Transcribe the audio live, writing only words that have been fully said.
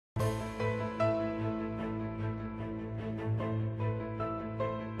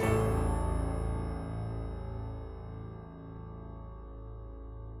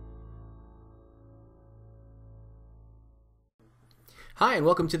Hi, and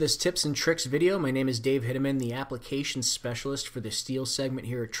welcome to this tips and tricks video. My name is Dave Hitteman, the application specialist for the Steel segment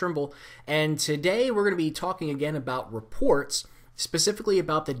here at Trimble. And today we're going to be talking again about reports, specifically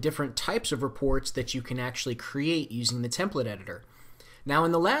about the different types of reports that you can actually create using the template editor. Now,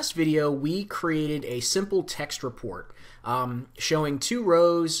 in the last video, we created a simple text report showing two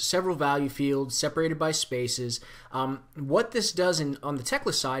rows, several value fields separated by spaces. What this does on the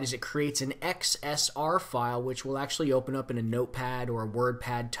Tekla side is it creates an XSR file, which will actually open up in a Notepad or a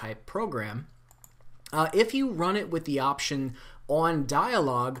WordPad type program. If you run it with the option on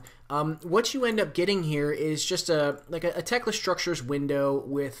dialog, what you end up getting here is just a Tekla structures window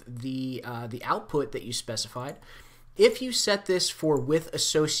with the output that you specified. If you set this for with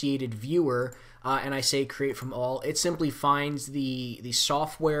associated viewer, and I say create from all, it simply finds the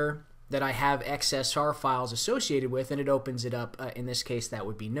software that I have XSR files associated with, and it opens it up. In this case, that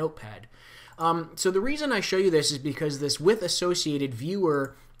would be Notepad. So the reason I show you this is because this with associated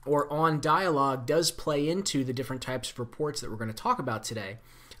viewer or on dialog does play into the different types of reports that we're going to talk about today.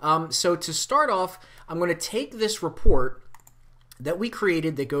 So to start off, I'm going to take this report that we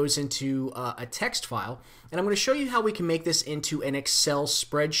created that goes into a text file, and I'm going to show you how we can make this into an Excel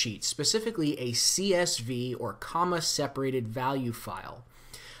spreadsheet, specifically a CSV or comma separated value file.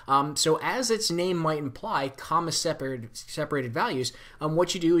 So as its name might imply, comma separated values,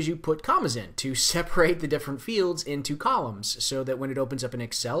 what you do is you put commas in to separate the different fields into columns so that when it opens up in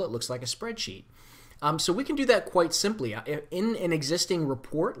Excel it looks like a spreadsheet. So we can do that quite simply. In an existing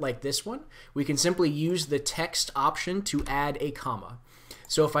report like this one, we can simply use the text option to add a comma.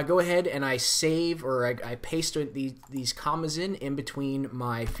 So if I go ahead and I save or I paste these commas in between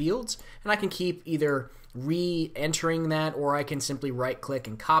my fields, and I can keep either re-entering that, or I can simply right-click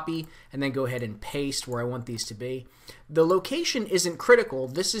and copy and then go ahead and paste where I want these to be. The location isn't critical.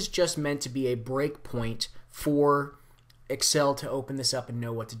 This is just meant to be a breakpoint for Excel to open this up and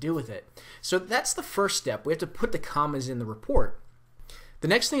know what to do with it. So that's the first step. We have to put the commas in the report. The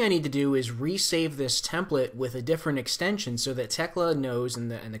next thing I need to do is resave this template with a different extension so that Tekla knows and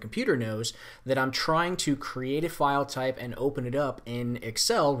the computer knows that I'm trying to create a file type and open it up in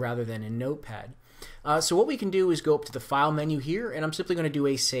Excel rather than in Notepad. So what we can do is go up to the File menu here, and I'm simply going to do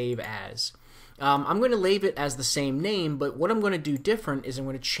a Save As. I'm going to leave it as the same name, but what I'm going to do different is I'm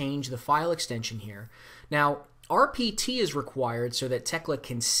going to change the file extension here. Now, RPT is required so that Tekla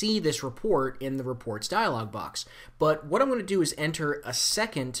can see this report in the reports dialog box. But what I'm going to do is enter a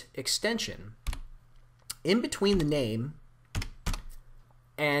second extension. In between the name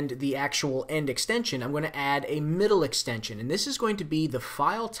and the actual end extension, I'm going to add a middle extension, and this is going to be the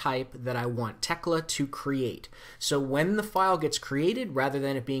file type that I want Tekla to create. So when the file gets created, rather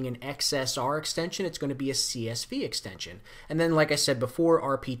than it being an XSR extension, it's going to be a CSV extension. And then, like I said before,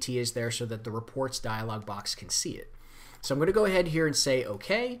 RPT is there so that the reports dialog box can see it. So I'm going to go ahead here and say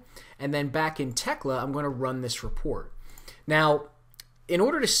OK, and then back in Tekla, I'm going to run this report. Now, in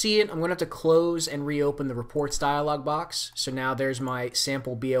order to see it, I'm going to have to close and reopen the reports dialog box. So now there's my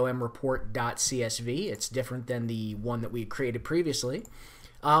sample BOM report.csv. It's different than the one that we created previously.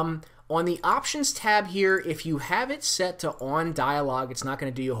 On the options tab here, if you have it set to on dialog, it's not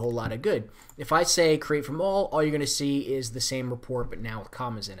going to do you a whole lot of good. If I say create from all you're going to see is the same report but now with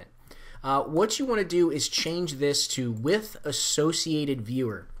commas in it. What you want to do is change this to with associated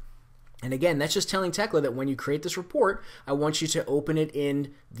viewer. And again, that's just telling Tekla that when you create this report, I want you to open it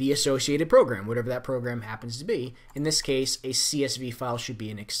in the associated program, whatever that program happens to be. In this case, a CSV file should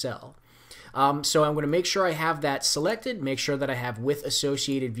be in Excel. So I'm going to make sure I have that selected, make sure that I have with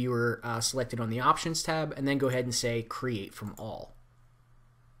associated viewer selected on the options tab, and then go ahead and say create from all.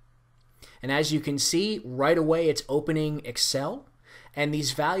 And as you can see, right away it's opening Excel. And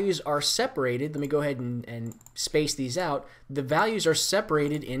these values are separated. Let me go ahead and space these out. The values are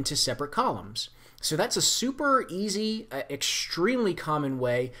separated into separate columns. So that's a super easy, extremely common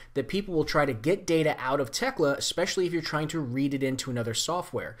way that people will try to get data out of Tekla, especially if you're trying to read it into another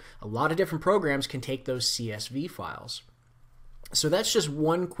software. A lot of different programs can take those CSV files. So that's just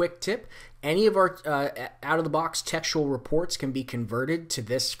one quick tip. Any of our out-of-the-box textual reports can be converted to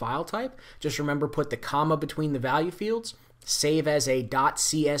this file type. Just remember, put the comma between the value fields, save as a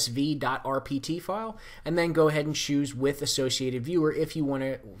 .csv.rpt file, and then go ahead and choose with associated viewer if you want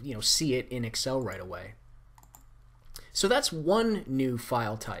to see it in Excel right away. So that's one new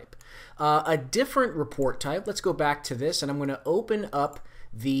file type. A different report type, let's go back to this, and I'm going to open up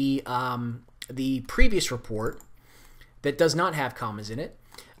the previous report that does not have commas in it.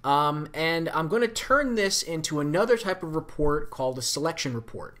 And I'm going to turn this into another type of report called a selection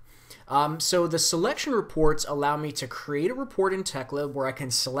report. So the selection reports allow me to create a report in Tekla where I can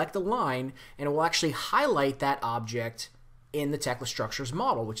select a line and it will actually highlight that object in the Tekla structures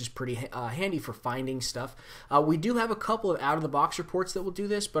model, which is pretty handy for finding stuff. We do have a couple of out-of-the-box reports that will do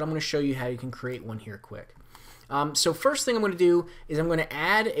this, but I'm going to show you how you can create one here quick. So first thing I'm going to do is I'm going to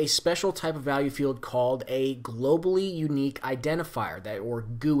add a special type of value field called a globally unique identifier, or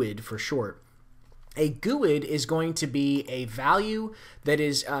GUID for short. A GUID is going to be a value that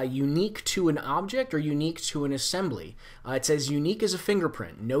is unique to an object or unique to an assembly. It says unique as a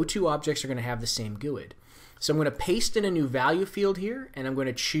fingerprint. No two objects are going to have the same GUID. So I'm going to paste in a new value field here, and I'm going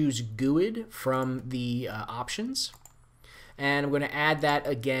to choose GUID from the options. And I'm going to add that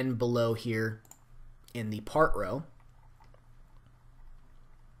again below here in the part row.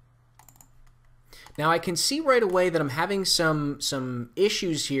 Now I can see right away that I'm having some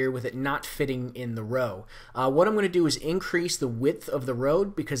issues here with it not fitting in the row. What I'm going to do is increase the width of the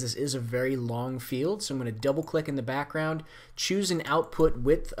road because this is a very long field. So I'm going to double click in the background, choose an output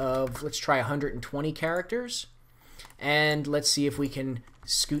width of, let's try 120 characters, and let's see if we can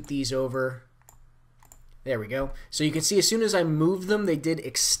scoot these over. There we go. So you can see as soon as I moved them, they did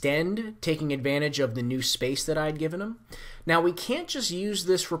extend, taking advantage of the new space that I had given them. Now we can't just use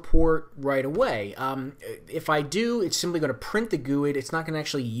this report right away. If I do, it's simply going to print the GUID. It's not going to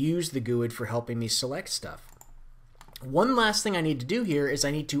actually use the GUID for helping me select stuff. One last thing I need to do here is I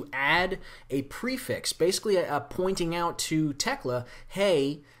need to add a prefix, basically pointing out to Tekla,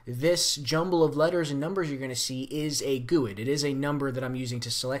 hey, this jumble of letters and numbers you're going to see is a GUID. It is a number that I'm using to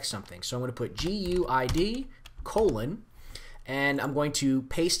select something. So I'm going to put GUID : and I'm going to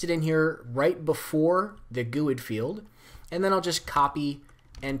paste it in here right before the GUID field, and then I'll just copy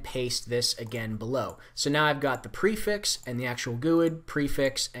and paste this again below. So now I've got the prefix and the actual GUID,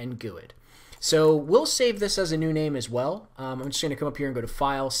 prefix, and GUID. So we'll save this as a new name as well. I'm just going to come up here and go to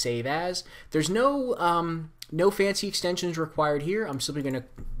File, Save As. There's no fancy extensions required here. I'm simply going to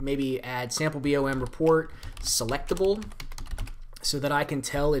maybe add sample BOM report selectable so that I can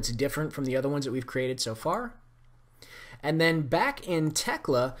tell it's different from the other ones that we've created so far. And then back in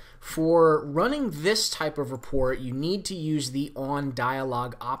Tekla, for running this type of report, you need to use the On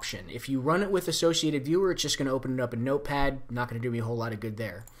Dialog option. If you run it with Associated Viewer, it's just going to open it up in Notepad. Not going to do me a whole lot of good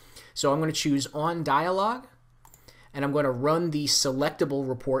there. So I'm going to choose On Dialog, and I'm going to run the selectable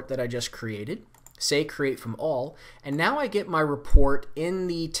report that I just created. Say Create from All, and now I get my report in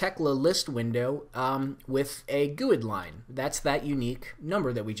the Tekla list window with a GUID line. That's that unique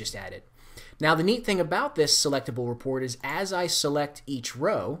number that we just added. Now the neat thing about this selectable report is as I select each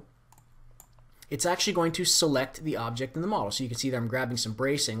row, it's actually going to select the object in the model. So you can see that I'm grabbing some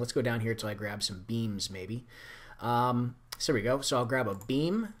bracing. Let's go down here until I grab some beams maybe. So there we go. So I'll grab a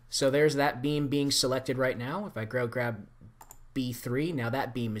beam. So there's that beam being selected right now. If I grab B3, now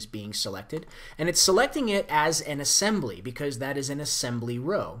that beam is being selected. And it's selecting it as an assembly because that is an assembly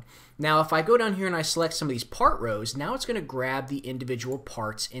row. Now if I go down here and I select some of these part rows, now it's going to grab the individual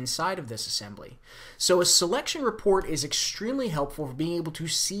parts inside of this assembly. So a selection report is extremely helpful for being able to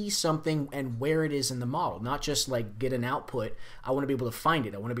see something and where it is in the model, not just like get an output. I want to be able to find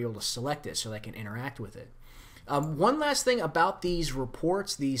it. I want to be able to select it so that I can interact with it. One last thing about these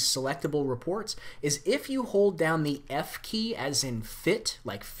reports, these selectable reports, is if you hold down the F key as in fit,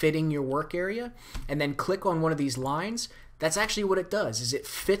 like fitting your work area, and then click on one of these lines, that's actually what it does, is it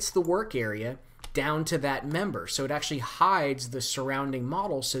fits the work area down to that member. So it actually hides the surrounding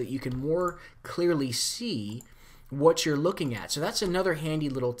model so that you can more clearly see what you're looking at. So that's another handy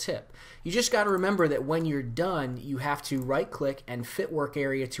little tip. You just got to remember that when you're done, you have to right click and fit work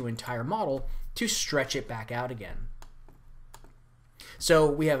area to entire model to stretch it back out again.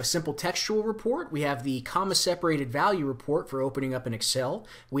 So we have a simple textual report. We have the comma-separated value report for opening up in Excel.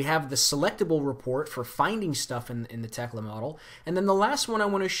 We have the selectable report for finding stuff in the Tekla model. And then the last one I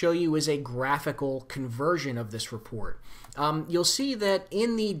want to show you is a graphical conversion of this report. You'll see that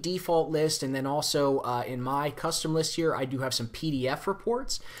in the default list and then also in my custom list here, I do have some PDF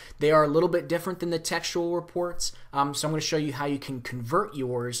reports. They are a little bit different than the textual reports. So I'm going to show you how you can convert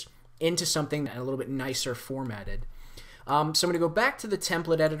yours into something a little bit nicer formatted. So I'm going to go back to the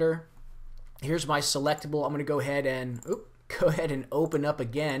template editor. Here's my selectable. I'm going to go ahead and open up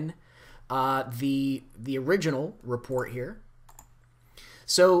again the original report here.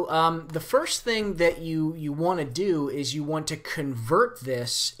 So the first thing that you want to do is you want to convert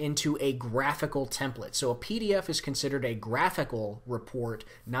this into a graphical template. So a PDF is considered a graphical report,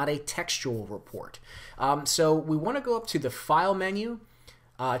 not a textual report. So we want to go up to the File menu,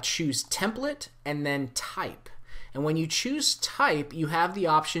 choose Template, and then Type. And when you choose type, you have the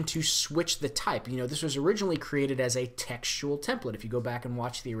option to switch the type. You know, this was originally created as a textual template if you go back and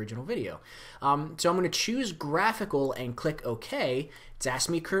watch the original video. So I'm going to choose graphical and click OK. It's asked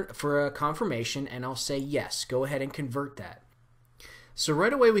me for a confirmation, and I'll say yes. Go ahead and convert that. So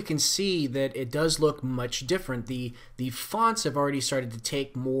right away we can see that it does look much different. The fonts have already started to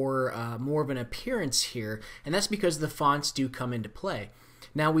take more of an appearance here, and that's because the fonts do come into play.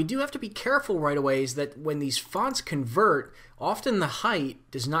 Now we do have to be careful right away is that when these fonts convert, often the height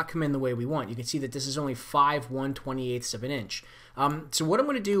does not come in the way we want. You can see that this is only 5/1/28 of an inch. So what I'm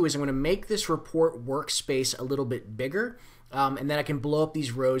going to do is I'm going to make this report workspace a little bit bigger, and then I can blow up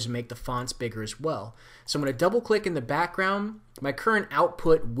these rows and make the fonts bigger as well. So I'm going to double click in the background. My current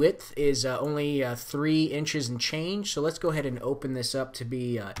output width is only 3 inches and change, so let's go ahead and open this up to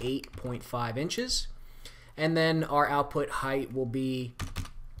be 8.5 inches. And then our output height will be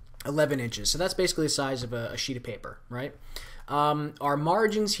 11 inches. So that's basically the size of a sheet of paper, right? Our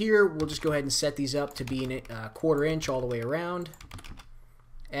margins here, we'll just go ahead and set these up to be a 1/4 inch all the way around.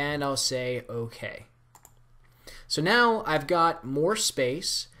 And I'll say OK. So now I've got more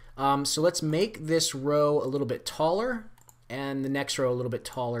space. So let's make this row a little bit taller and the next row a little bit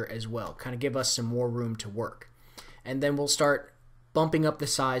taller as well. Kind of give us some more room to work. And then we'll start bumping up the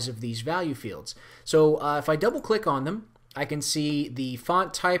size of these value fields. So if I double click on them, I can see the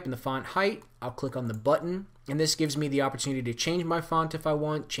font type and the font height. I'll click on the button, and this gives me the opportunity to change my font if I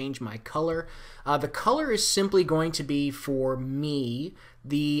want, change my color. The color is simply going to be for me.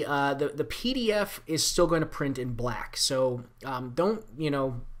 The PDF is still going to print in black, so don't,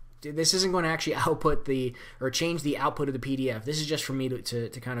 this isn't going to actually output or change the output of the PDF. This is just for me to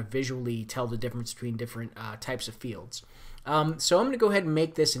kind of visually tell the difference between different types of fields. So I'm going to go ahead and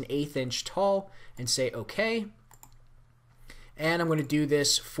make this an 1/8 inch tall and say OK. And I'm going to do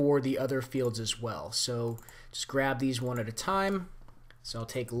this for the other fields as well. So just grab these one at a time. So I'll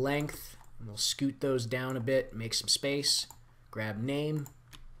take length and we'll scoot those down a bit, make some space, grab name.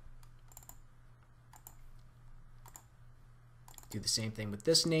 Do the same thing with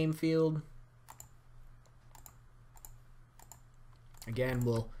this name field. Again,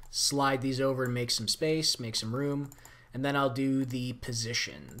 we'll slide these over and make some space, make some room, and then I'll do the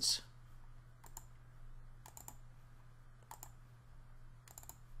positions.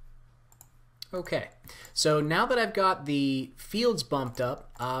 Okay, so now that I've got the fields bumped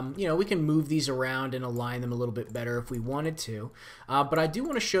up, we can move these around and align them a little bit better if we wanted to. But I do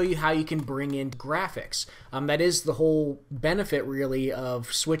want to show you how you can bring in graphics. That is the whole benefit, really,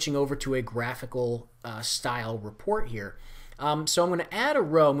 of switching over to a graphical style report here. So I'm going to add a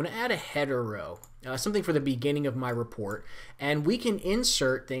row. I'm going to add a header row, something for the beginning of my report, and we can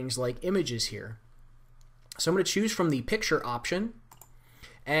insert things like images here. So I'm going to choose from the picture option.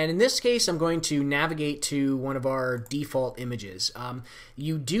 And in this case, I'm going to navigate to one of our default images.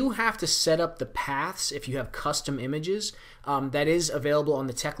 You do have to set up the paths if you have custom images. That is available on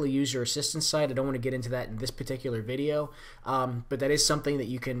the Tekla user assistance site. I don't want to get into that in this particular video, but that is something that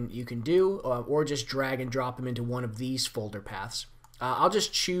you can do, or just drag and drop them into one of these folder paths. I'll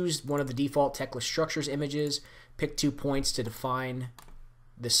just choose one of the default Tekla structures images, pick 2 points to define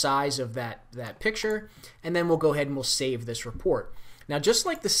the size of that picture, and then we'll go ahead and we'll save this report. Now, just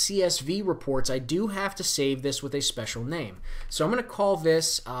like the CSV reports, I do have to save this with a special name. So I'm going to call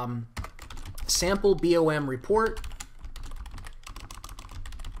this sample BOM report.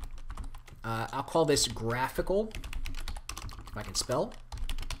 I'll call this graphical, if I can spell.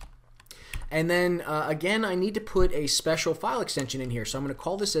 And then, again, I need to put a special file extension in here. So I'm going to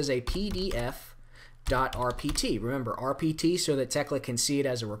call this as a PDF.rpt. Remember, RPT so that Tekla can see it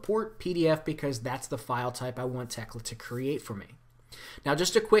as a report, PDF because that's the file type I want Tekla to create for me. Now,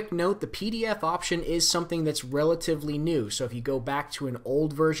 just a quick note, the PDF option is something that's relatively new. So if you go back to an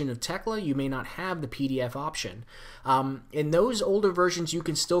old version of Tekla, you may not have the PDF option. In those older versions, you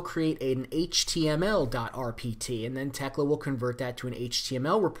can still create an HTML.rpt, and then Tekla will convert that to an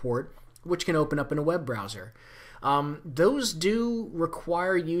HTML report, which can open up in a web browser. Those do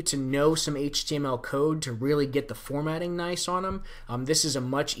require you to know some HTML code to really get the formatting nice on them. This is a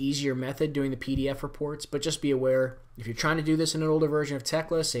much easier method doing the PDF reports, but just be aware if you're trying to do this in an older version of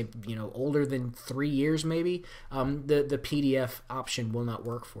Tekla, say older than 3 years maybe, the PDF option will not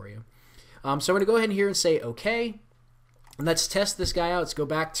work for you. So I'm going to go ahead here and say OK. And let's test this guy out. Let's go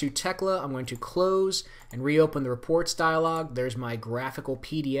back to Tekla. I'm going to close and reopen the reports dialog. There's my graphical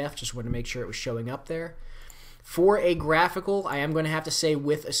PDF. Just want to make sure it was showing up there. For a graphical, I am going to have to say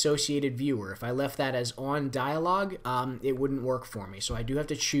with associated viewer. If I left that as on dialog, it wouldn't work for me. So I do have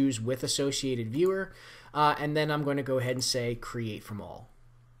to choose with associated viewer, and then I'm going to go ahead and say create from all.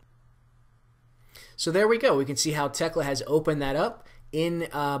 So there we go. We can see how Tekla has opened that up in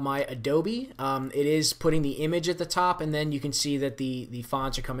my Adobe. It is putting the image at the top, and then you can see that the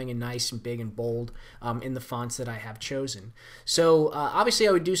fonts are coming in nice and big and bold in the fonts that I have chosen. So obviously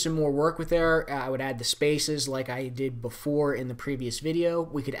I would do some more work with there. I would add the spaces like I did before in the previous video.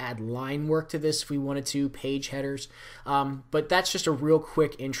 We could add line work to this if we wanted to, page headers. But that's just a real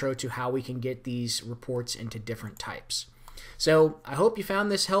quick intro to how we can get these reports into different types. So I hope you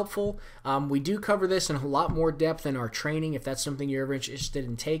found this helpful. We do cover this in a lot more depth in our training if that's something you're ever interested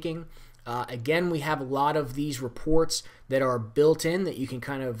in taking. Again, we have a lot of these reports that are built in that you can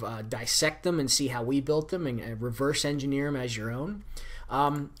kind of dissect them and see how we built them and reverse engineer them as your own.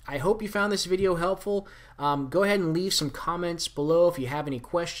 I hope you found this video helpful. Go ahead and leave some comments below if you have any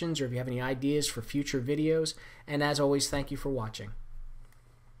questions or if you have any ideas for future videos. And as always, thank you for watching.